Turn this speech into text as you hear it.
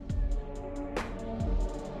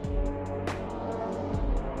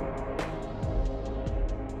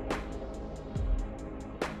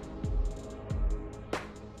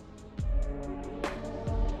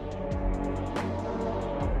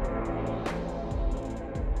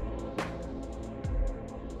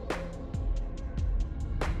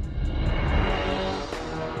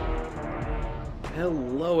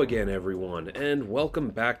Hello again, everyone, and welcome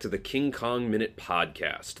back to the King Kong Minute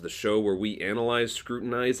Podcast, the show where we analyze,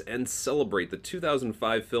 scrutinize, and celebrate the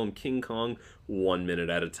 2005 film King Kong 1 minute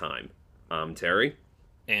at a time. I'm Terry.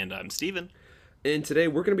 And I'm Steven. And today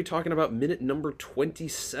we're going to be talking about minute number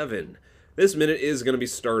 27. This minute is going to be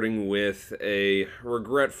starting with a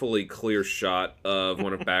regretfully clear shot of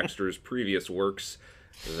one of Baxter's previous works,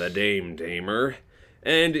 The Tamer,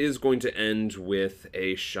 and is going to end with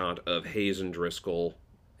a shot of Hayes and Driscoll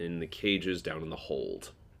in the cages down in the hold,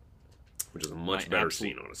 which is a much better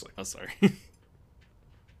scene, honestly. Oh, sorry.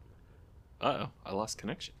 Uh-oh, I lost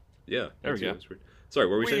connection. Yeah. There we go. Sorry,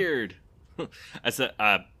 what were we saying? Weird. I said,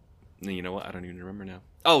 you know what? I don't even remember now.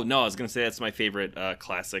 Oh, no, I was going to say that's my favorite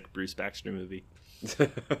classic Bruce Baxter movie. Okay.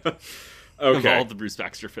 Of all the Bruce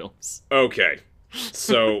Baxter films. Okay.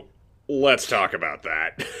 So, let's talk about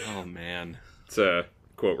that. Oh, man. It's a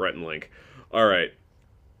quote Rhett and Link. All right.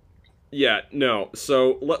 Yeah, no.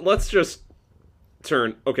 So let's just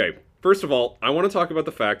turn. Okay. First of all, I want to talk about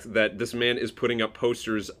the fact that this man is putting up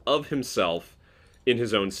posters of himself in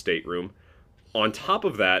his own stateroom. On top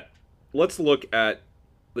of that, let's look at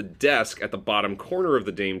the desk at the bottom corner of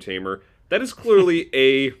the Tamer. That is clearly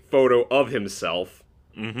a photo of himself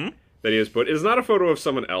that he has put. It is not a photo of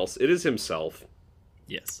someone else. It is himself.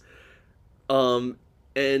 Yes. And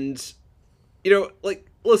you know, like,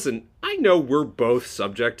 listen, I know we're both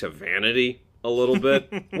subject to vanity a little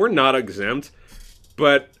bit. We're not exempt,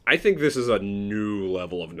 but I think this is a new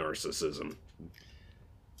level of narcissism.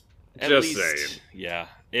 Just saying. Yeah.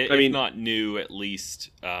 I mean, not new, at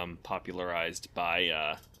least popularized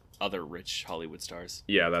by other rich Hollywood stars.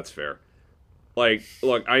 Yeah, that's fair. Like,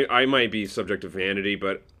 look, I might be subject to vanity,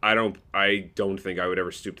 but I don't think I would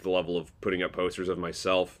ever stoop to the level of putting up posters of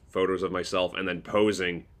myself, photos of myself, and then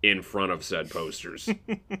posing in front of said posters.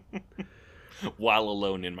 While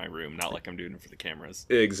alone in my room, not like I'm doing it for the cameras.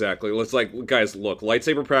 Exactly. Let's, like, guys, look,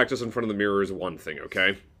 lightsaber practice in front of the mirror is one thing,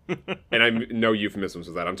 okay? And I'm no euphemisms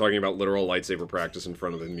with that. I'm talking about literal lightsaber practice in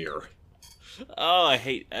front of the mirror. Oh, I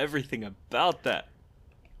hate everything about that.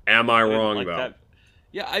 Am I wrong, like though? That.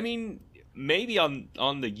 Yeah, I mean, maybe on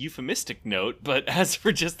the euphemistic note, but as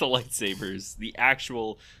for just the lightsabers, the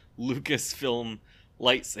actual Lucasfilm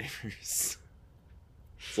lightsabers.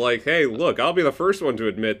 It's like, hey, look, I'll be the first one to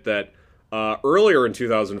admit that earlier in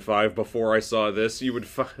 2005, before I saw this, you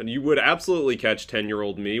would absolutely catch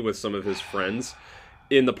 10-year-old me with some of his friends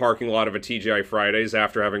in the parking lot of a TGI Fridays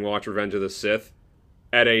after having watched Revenge of the Sith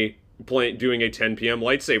at doing a 10 p.m.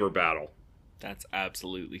 lightsaber battle. That's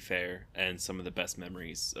absolutely fair, and some of the best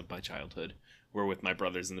memories of my childhood were with my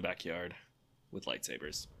brothers in the backyard with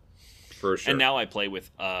lightsabers. For sure. And now I play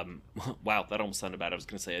with, wow, that almost sounded bad. I was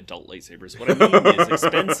going to say adult lightsabers. What I mean is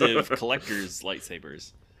expensive collector's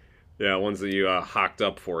lightsabers. Yeah, ones that you hocked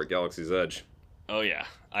up for at Galaxy's Edge. Oh, yeah.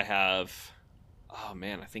 I have, oh,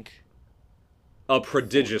 man, I think a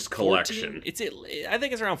prodigious 14? collection. I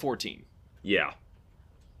think it's around 14. Yeah.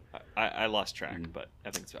 I lost track, but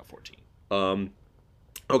I think it's about 14.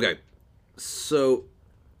 Okay, so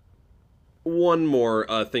one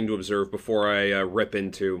more thing to observe before I rip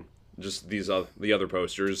into just these the other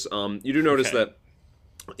posters. You do notice that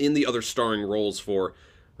in the other starring roles for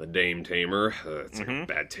the Tamer, it's like a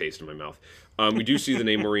bad taste in my mouth. We do see the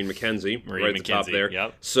name Maureen McKenzie right at the top there.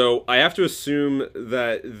 Yep. So I have to assume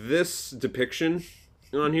that this depiction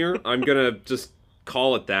on here, I'm gonna just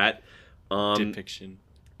call it that. Depiction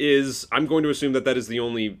I'm going to assume that is the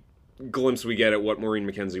only glimpse we get at what Maureen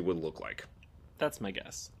McKenzie would look like. That's my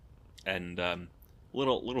guess, and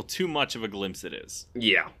little too much of a glimpse it is.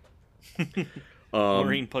 Yeah.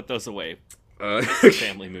 Maureen put those away.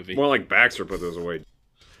 Family movie. More like Baxter put those away.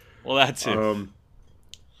 Well, that too.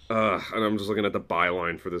 And I'm just looking at the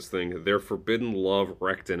byline for this thing. Their forbidden love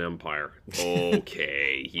wrecked an empire.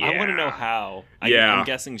 Okay, yeah. I want to know how. I'm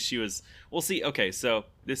guessing she was. Well, see. Okay, so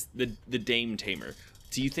the Tamer.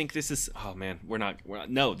 Do you think this is... Oh, man, we're not...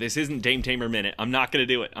 No, this isn't Tamer Minute. I'm not going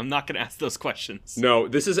to do it. I'm not going to ask those questions. No,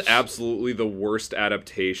 this is absolutely the worst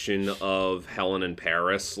adaptation of Helen in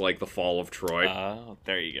Paris, like The Fall of Troy. Oh,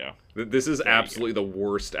 there you go. This is absolutely the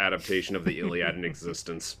worst adaptation of the Iliad in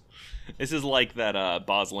existence. This is like that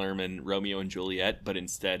Baz Luhrmann Romeo and Juliet, but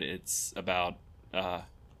instead it's about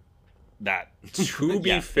that. To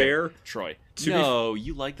be fair... Troy.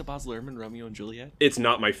 You like the Baz Luhrmann Romeo and Juliet? It's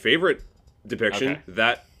not my favorite depiction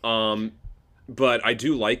but I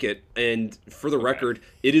do like it, and for the record,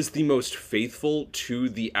 it is the most faithful to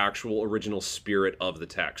the actual original spirit of the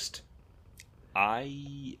text.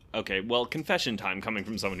 Well, confession time coming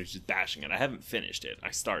from someone who's just bashing it. I haven't finished it. I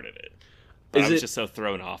started it. I was just so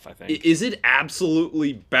thrown off, I think. Is it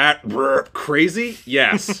absolutely crazy?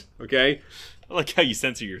 Yes. Okay. I like how you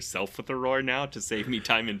censor yourself with a roar now to save me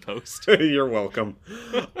time in post. You're welcome.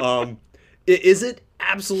 Is it?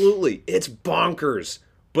 Absolutely. It's bonkers.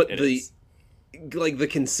 But It the is. like the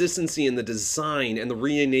consistency and the design and the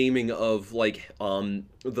renaming of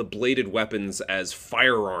the bladed weapons as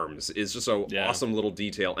firearms is just an awesome little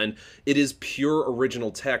detail. And it is pure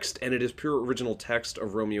original text, and it is pure original text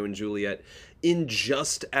of Romeo and Juliet in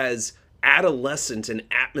just as adolescent an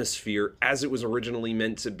atmosphere as it was originally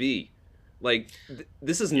meant to be. Like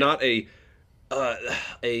this is not a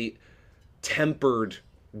tempered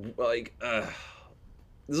like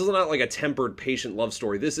this is not like a tempered patient love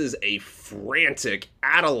story. This is a frantic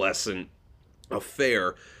adolescent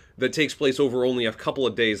affair that takes place over only a couple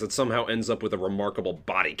of days that somehow ends up with a remarkable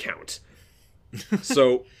body count.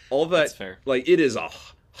 So all that, That's fair. like, it is a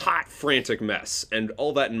hot, frantic mess. And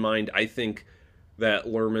all that in mind, I think that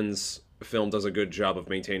Lerman's film does a good job of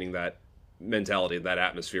maintaining that mentality, that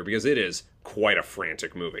atmosphere, because it is quite a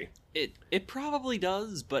frantic movie. It probably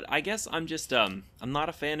does, but I guess I'm just I'm not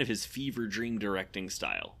a fan of his fever dream directing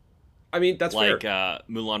style. I mean, that's fair. Like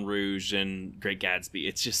Moulin Rouge and Great Gatsby.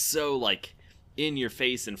 It's just so like in your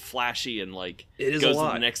face and flashy and like it is goes a lot.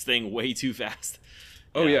 to the next thing way too fast.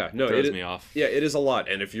 Oh yeah, no, it throws me off. Yeah, it is a lot,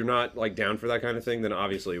 and if you're not like down for that kind of thing, then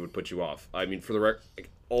obviously it would put you off. I mean, for the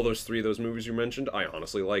all those three of those movies you mentioned, I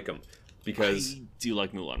honestly like them because I do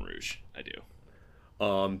like Moulin Rouge. I do.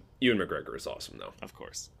 Ewan McGregor is awesome though. Of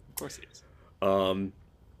course he is.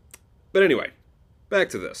 But anyway, back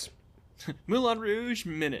to this. Moulin Rouge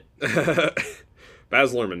minute.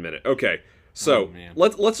 Baz Luhrmann minute. Okay, so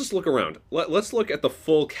let's just look around. Let's look at the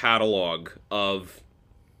full catalog of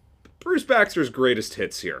Bruce Baxter's greatest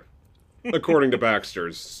hits here, according to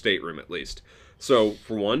Baxter's stateroom at least. So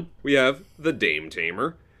for one, we have The Dame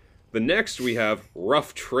Tamer. The next we have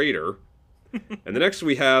Rough Trader, and the next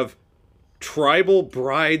we have Tribal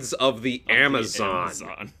Brides of the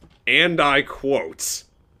Amazon. And I quote,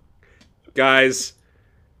 guys,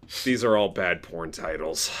 these are all bad porn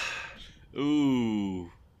titles.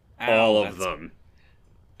 Ooh. Ow, all of them.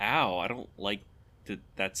 Ow, I don't like that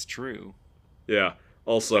that's true. Yeah.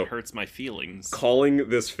 Also, it hurts my feelings. Calling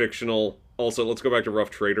this fictional... Also, let's go back to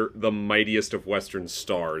Rough Trader, the mightiest of Western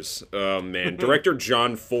stars. Oh, man. Director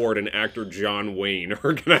John Ford and actor John Wayne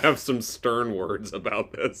are going to have some stern words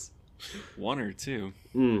about this. One or two.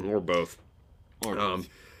 Or both. Or both.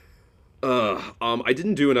 I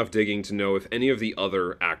didn't do enough digging to know if any of the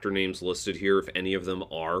other actor names listed here, if any of them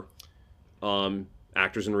are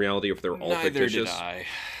actors in reality, if they're all fictitious. Neither did I.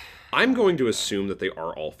 I'm going to assume that they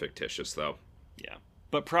are all fictitious, though. Yeah.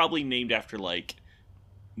 But probably named after, like,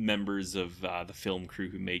 members of the film crew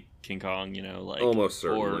who made King Kong, you know, like... Almost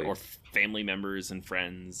certainly. Or family members and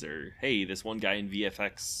friends, or, hey, this one guy in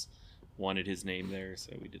VFX wanted his name there,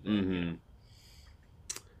 so we did that. Mm-hmm.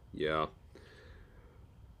 Yeah.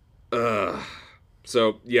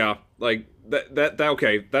 So yeah, like that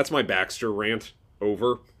okay, that's my Baxter rant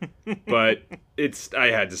over. But I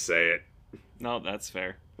had to say it. No, that's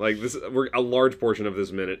fair. Like a large portion of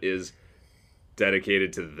this minute is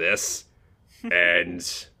dedicated to this.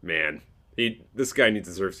 And man, this guy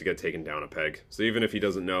deserves to get taken down a peg. So even if he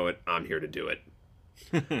doesn't know it, I'm here to do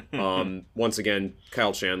it. Once again,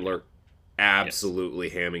 Kyle Chandler absolutely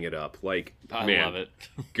hamming it up. Like, I love it.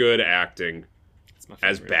 Good acting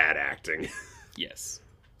as favorite. bad acting. Yes,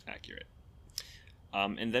 accurate.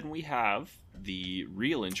 And then we have the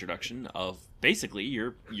real introduction of basically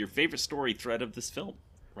your favorite story thread of this film,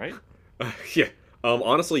 right? Yeah.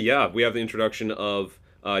 Honestly, yeah. We have the introduction of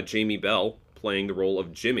Jamie Bell playing the role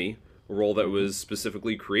of Jimmy, a role that was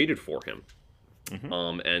specifically created for him.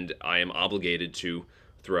 Mm-hmm. And I am obligated to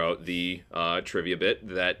throw out the trivia bit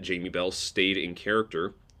that Jamie Bell stayed in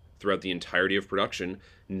character throughout the entirety of production,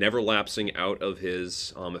 never lapsing out of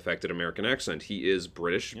his affected American accent. He is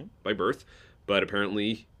British by birth, but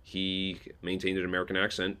apparently he maintained an American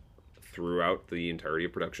accent throughout the entirety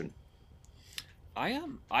of production.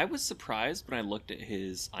 I was surprised when I looked at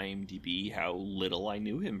his IMDb how little I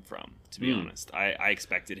knew him from, to be honest. I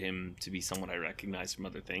expected him to be someone I recognized from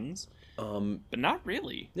other things, but not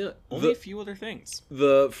really. Yeah, only a few other things.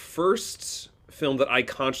 The first film that I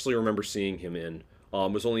consciously remember seeing him in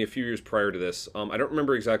was only a few years prior to this. I don't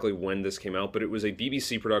remember exactly when this came out, but it was a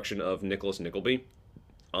BBC production of Nicholas Nickleby,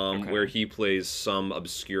 where he plays some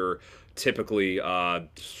obscure, typically, what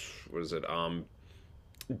is it,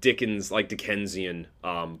 Dickensian,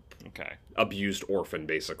 abused orphan,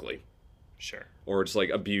 basically. Sure. Or it's like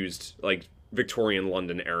abused, like Victorian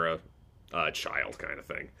London era child kind of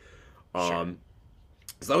thing. Sure.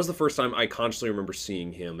 So that was the first time I consciously remember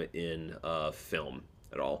seeing him in film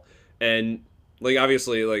at all. And like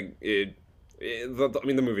obviously, like I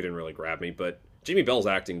mean, the movie didn't really grab me, but Jamie Bell's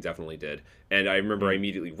acting definitely did. And I remember I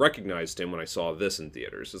immediately recognized him when I saw this in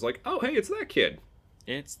theaters. It's like, oh, hey, it's that kid.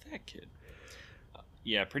 It's that kid.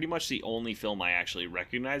 Yeah, pretty much the only film I actually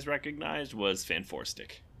recognized was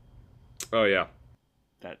Fantastic. Oh, yeah.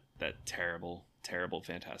 That terrible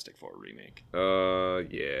Fantastic Four remake.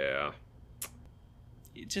 Yeah.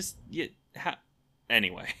 It just...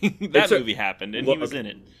 Anyway, that movie happened, and he was in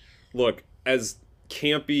it. Look, as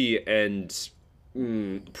campy and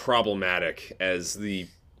problematic as the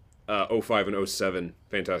 05 and 07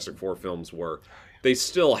 Fantastic Four films were, they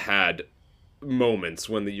still had moments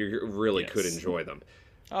when you really could enjoy them.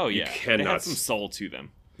 Oh, yeah. They had some soul to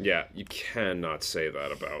them. Yeah, you cannot say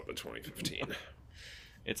that about the 2015.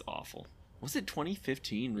 It's awful. Was it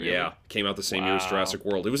 2015, really? Yeah, came out the same year as Jurassic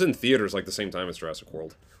World. It was in theaters like the same time as Jurassic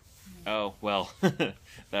World. Oh, well,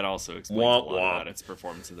 that also explains a lot about its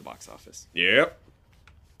performance in the box office. Yep.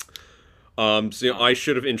 So I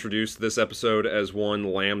should have introduced this episode as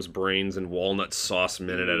one lamb's brains and walnut sauce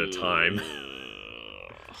minute at a time.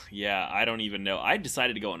 Yeah, I don't even know. I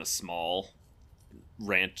decided to go on a small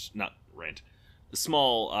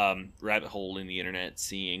small rabbit hole in the internet,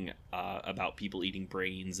 seeing about people eating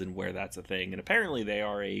brains and where that's a thing. And apparently they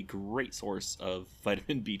are a great source of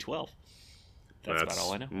vitamin B12. That's about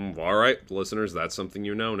all I know. All right, listeners, that's something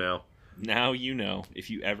you know now. Now you know. If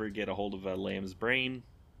you ever get a hold of a lamb's brain,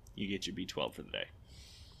 you get your B12 for the day.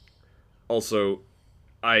 Also,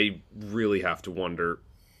 I really have to wonder,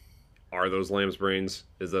 are those lamb's brains?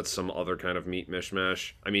 Is that some other kind of meat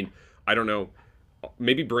mishmash? I mean, I don't know.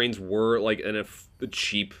 Maybe brains were like a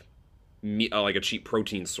cheap meat, like a cheap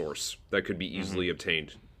protein source that could be easily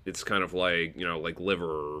obtained. It's kind of like, like liver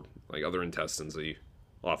or like other intestines that you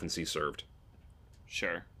often see served.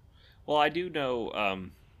 Sure. Well, I do know,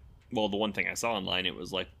 the one thing I saw online, it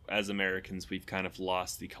was like, as Americans, we've kind of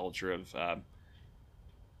lost the culture of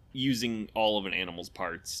using all of an animal's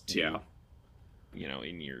parts to,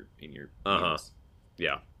 in your meals.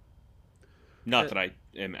 Yeah. Not that I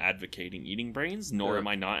am advocating eating brains, nor am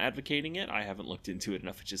I not advocating it. I haven't looked into it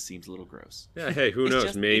enough. It just seems a little gross. Yeah, hey, who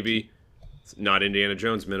knows? Maybe it's not Indiana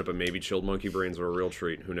Jones minute, but maybe chilled monkey brains are a real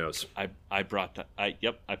treat. Who knows? I brought that. I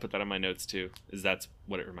put that on my notes too. That's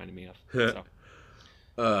what it reminded me of.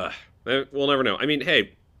 So. We'll never know. I mean,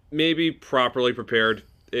 hey, maybe properly prepared,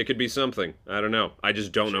 it could be something. I don't know. I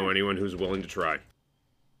just don't know anyone who's willing to try.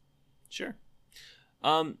 Sure.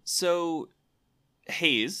 So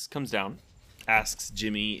Hayes comes down, asks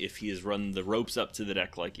Jimmy if he has run the ropes up to the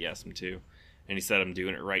deck like he asked him to, and he said, I'm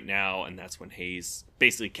doing it right now. And that's when Hayes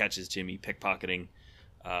basically catches Jimmy pickpocketing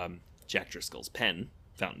Jack Driscoll's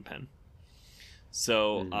fountain pen.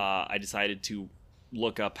 So I decided to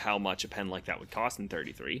look up how much a pen like that would cost in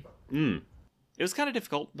 33. It was kind of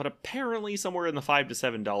difficult, but apparently somewhere in the $5 to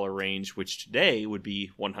 $7 range, which today would be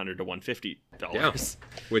 $100 to $150. Yeah,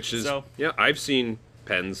 which is I've seen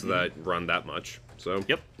pens that run that much. So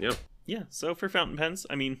yeah. So for fountain pens,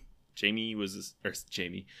 I mean, Jimmy. Oh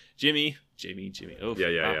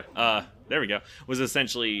yeah. There we go. Was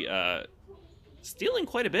essentially stealing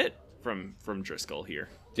quite a bit from Driscoll here.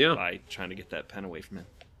 Yeah, by trying to get that pen away from him.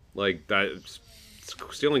 Like that.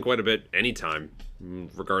 Stealing quite a bit anytime,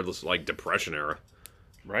 regardless of, like, Depression era.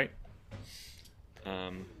 Right.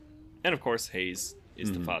 And of course, Hayes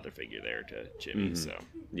is the father figure there to Jimmy, so...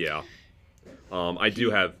 Yeah. I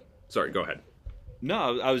do have... Sorry, go ahead.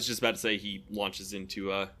 No, I was just about to say he launches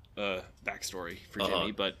into a backstory for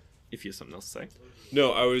Jimmy, but if you have something else to say.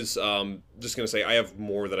 No, I was just going to say I have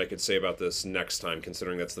more that I could say about this next time,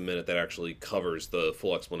 considering that's the minute that actually covers the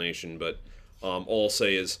full explanation, but all I'll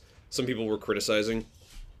say is... Some people were criticizing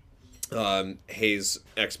Hayes'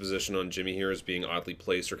 exposition on Jimmy here as being oddly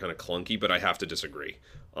placed or kind of clunky, but I have to disagree.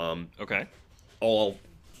 Okay. All I'll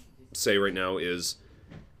say right now is,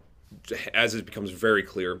 as it becomes very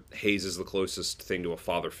clear, Hayes is the closest thing to a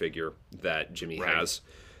father figure that Jimmy has.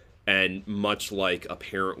 And much like a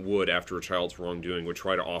parent would after a child's wrongdoing, would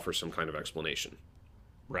try to offer some kind of explanation.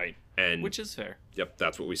 Right. And which is fair. Yep,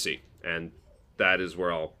 that's what we see. And that is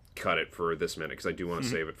where I'll cut it for this minute, because I do want to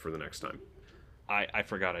save it for the next time. I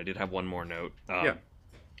forgot I did have one more note.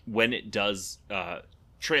 When it does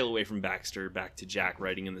trail away from Baxter back to Jack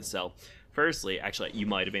writing in the cell, firstly, actually, you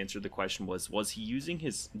might have answered the question, was he using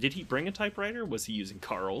did he bring a typewriter? Was he using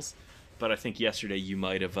Carl's? But I think yesterday you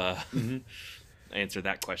might have answered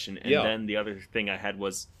that question. And then the other thing I had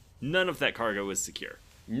was, none of that cargo is secure.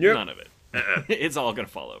 Nope. None of it. It's all going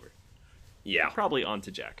to fall over. Yeah. Probably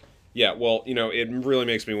onto Jack. Yeah, well, it really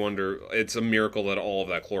makes me wonder. It's a miracle that all of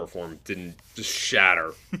that chloroform didn't just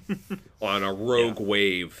shatter on a rogue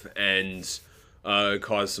wave and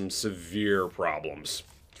cause some severe problems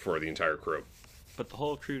for the entire crew. Put the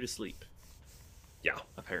whole crew to sleep. Yeah.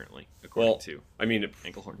 Apparently, according to I mean,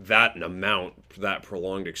 Anglehorn. That amount, that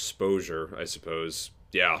prolonged exposure, I suppose.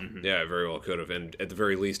 Yeah, yeah, it very well could have. And at the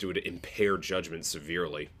very least, it would impair judgment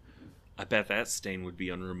severely. I bet that stain would be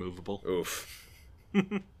unremovable. Oof.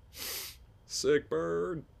 Sick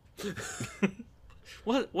bird.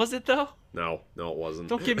 What was it though? No, it wasn't.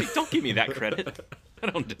 Don't give me that credit. I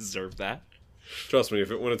don't deserve that. Trust me,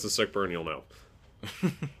 when it's a sick burn, you'll know.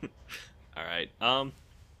 All right.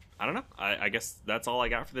 I don't know. I guess that's all I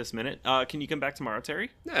got for this minute. Can you come back tomorrow,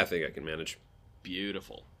 Terry? Yeah, I think I can manage.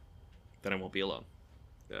 Beautiful. Then I won't be alone.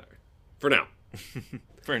 Yeah. For now.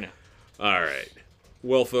 For now. All right.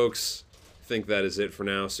 Well, folks, I think that is it for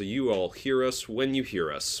now. So you all hear us when you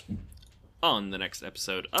hear us. On the next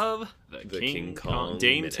episode of the King Kong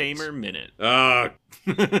Dame Minute. Tamer Minute. I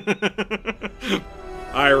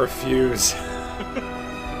refuse. All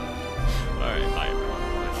right.